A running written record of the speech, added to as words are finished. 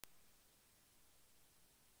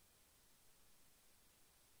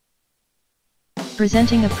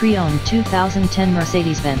Presenting a pre-owned 2010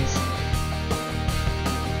 Mercedes-Benz.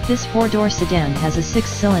 This 4-door sedan has a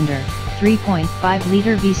 6-cylinder,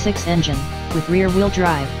 3.5-liter V6 engine, with rear-wheel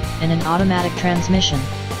drive, and an automatic transmission.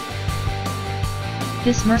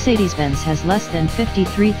 This Mercedes-Benz has less than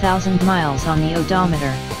 53,000 miles on the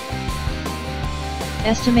odometer.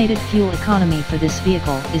 Estimated fuel economy for this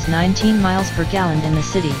vehicle is 19 miles per gallon in the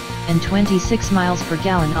city, and 26 miles per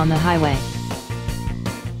gallon on the highway.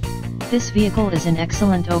 This vehicle is in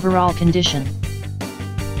excellent overall condition.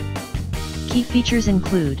 Key features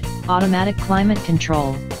include automatic climate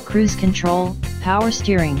control, cruise control, power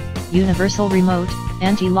steering, universal remote,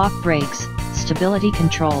 anti-lock brakes, stability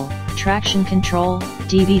control, traction control,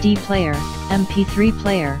 DVD player, MP3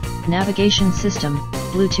 player, navigation system,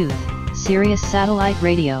 Bluetooth, Sirius satellite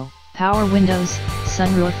radio, power windows,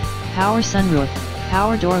 sunroof,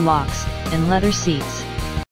 power door locks, and leather seats.